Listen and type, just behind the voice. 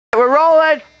we're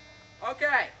rolling.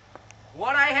 Okay,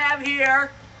 what I have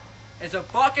here is a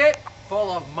bucket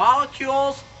full of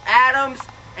molecules, atoms,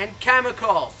 and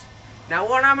chemicals. Now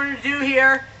what I'm going to do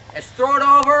here is throw it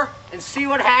over and see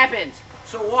what happens.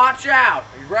 So watch out.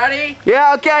 Are you ready?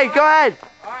 Yeah, okay, go ahead.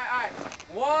 All right.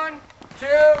 1, 2,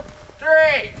 3.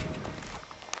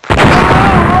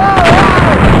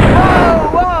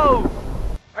 Whoa!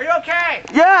 Are you okay?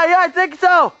 Yeah, I think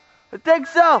so.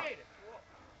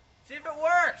 See if it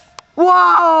works.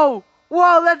 Whoa,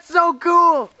 that's so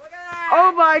cool. Look at that.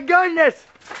 Oh my goodness.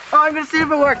 Oh, I'm gonna see if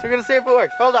it works.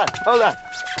 Hold on.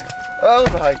 Oh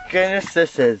my goodness,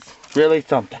 this is really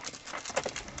something.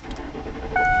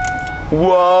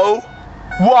 Whoa.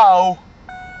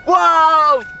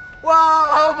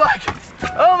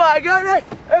 Oh my goodness.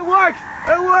 It works.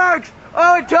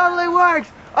 Oh, it totally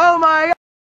works. Oh my.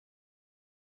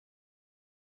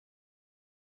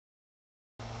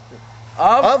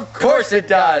 Of course it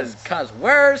does, because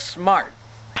we're smart.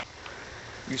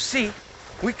 You see,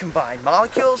 we combined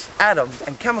molecules, atoms,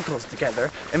 and chemicals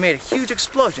together and made a huge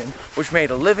explosion which made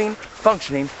a living,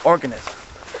 functioning organism.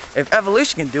 If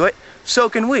evolution can do it, so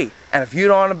can we. And if you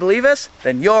don't want to believe us,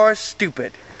 then you're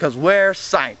stupid, because we're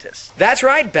scientists. That's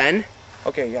right, Ben.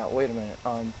 Okay, yeah, wait a minute.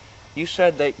 You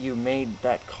said that you made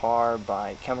that car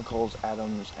by chemicals,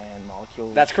 atoms, and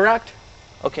molecules? That's correct.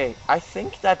 Okay, I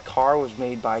think that car was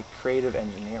made by creative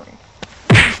engineering.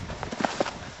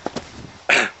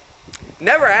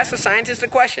 Never ask a scientist a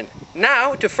question.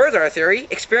 Now, to further our theory,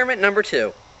 experiment number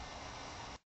 2.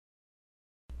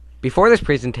 Before this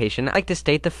presentation, I'd like to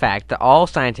state the fact that all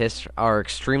scientists are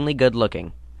extremely good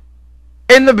looking.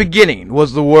 In the beginning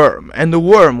was the worm, and the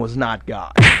worm was not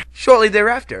God. Shortly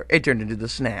thereafter, it turned into the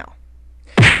snail,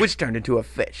 which turned into a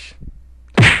fish,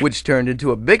 which turned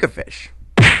into a bigger fish,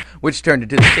 which turned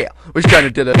into the tail, which turned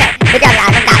into the...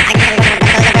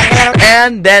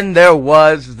 And then there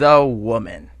was the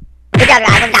woman.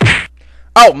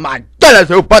 Oh my goodness,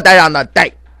 who put that on the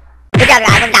tape?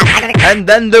 And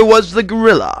then there was the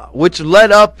gorilla, which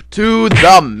led up to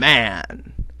the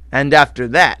man. And after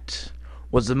that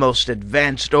was the most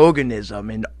advanced organism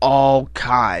in all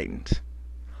kind.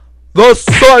 The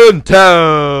scientist!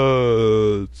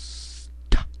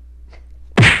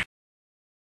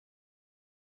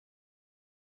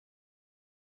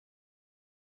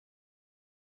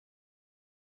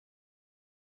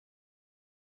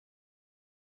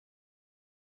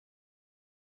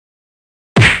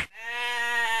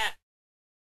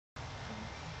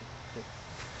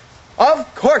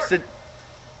 Of course it...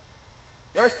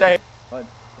 You're saying...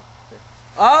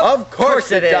 Of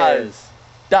course it is.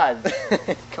 Does.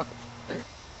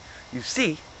 You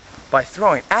see, by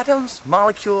throwing atoms,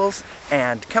 molecules,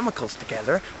 and chemicals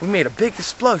together, we made a big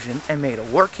explosion and made a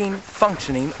working,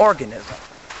 functioning organism.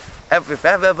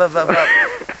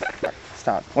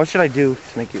 Stop. What should I do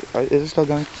to make you... Is it still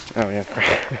going? Oh, yeah.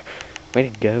 Way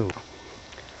to go.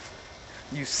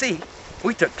 You see,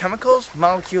 we took chemicals,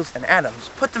 molecules, and atoms,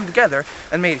 put them together,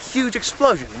 and made a huge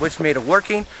explosion, which made a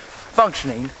working,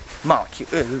 functioning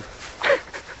molecule.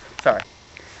 Sorry.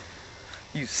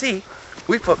 You see,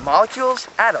 we put molecules,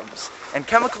 atoms, and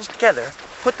chemicals together,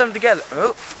 put them together.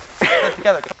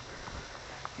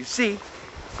 You see,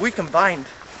 we combined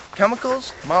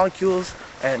chemicals, molecules,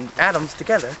 and atoms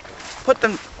together, put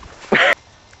them...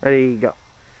 Ready, go.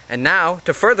 And now,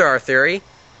 to further our theory...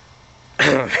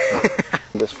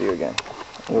 This view again.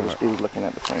 We'll just be looking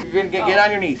at the thing. You're gonna get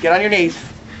on your knees. Get on your knees.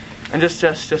 And just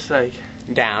like...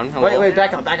 Down. Wait,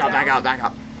 back up.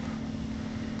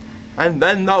 And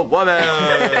then the woman.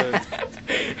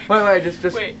 wait, just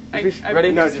Wait,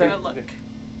 ready? No, just get a look.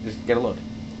 Just get a look.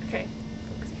 Okay.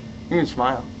 You can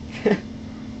smile.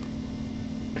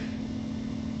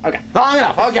 Okay. Long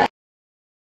enough. Okay.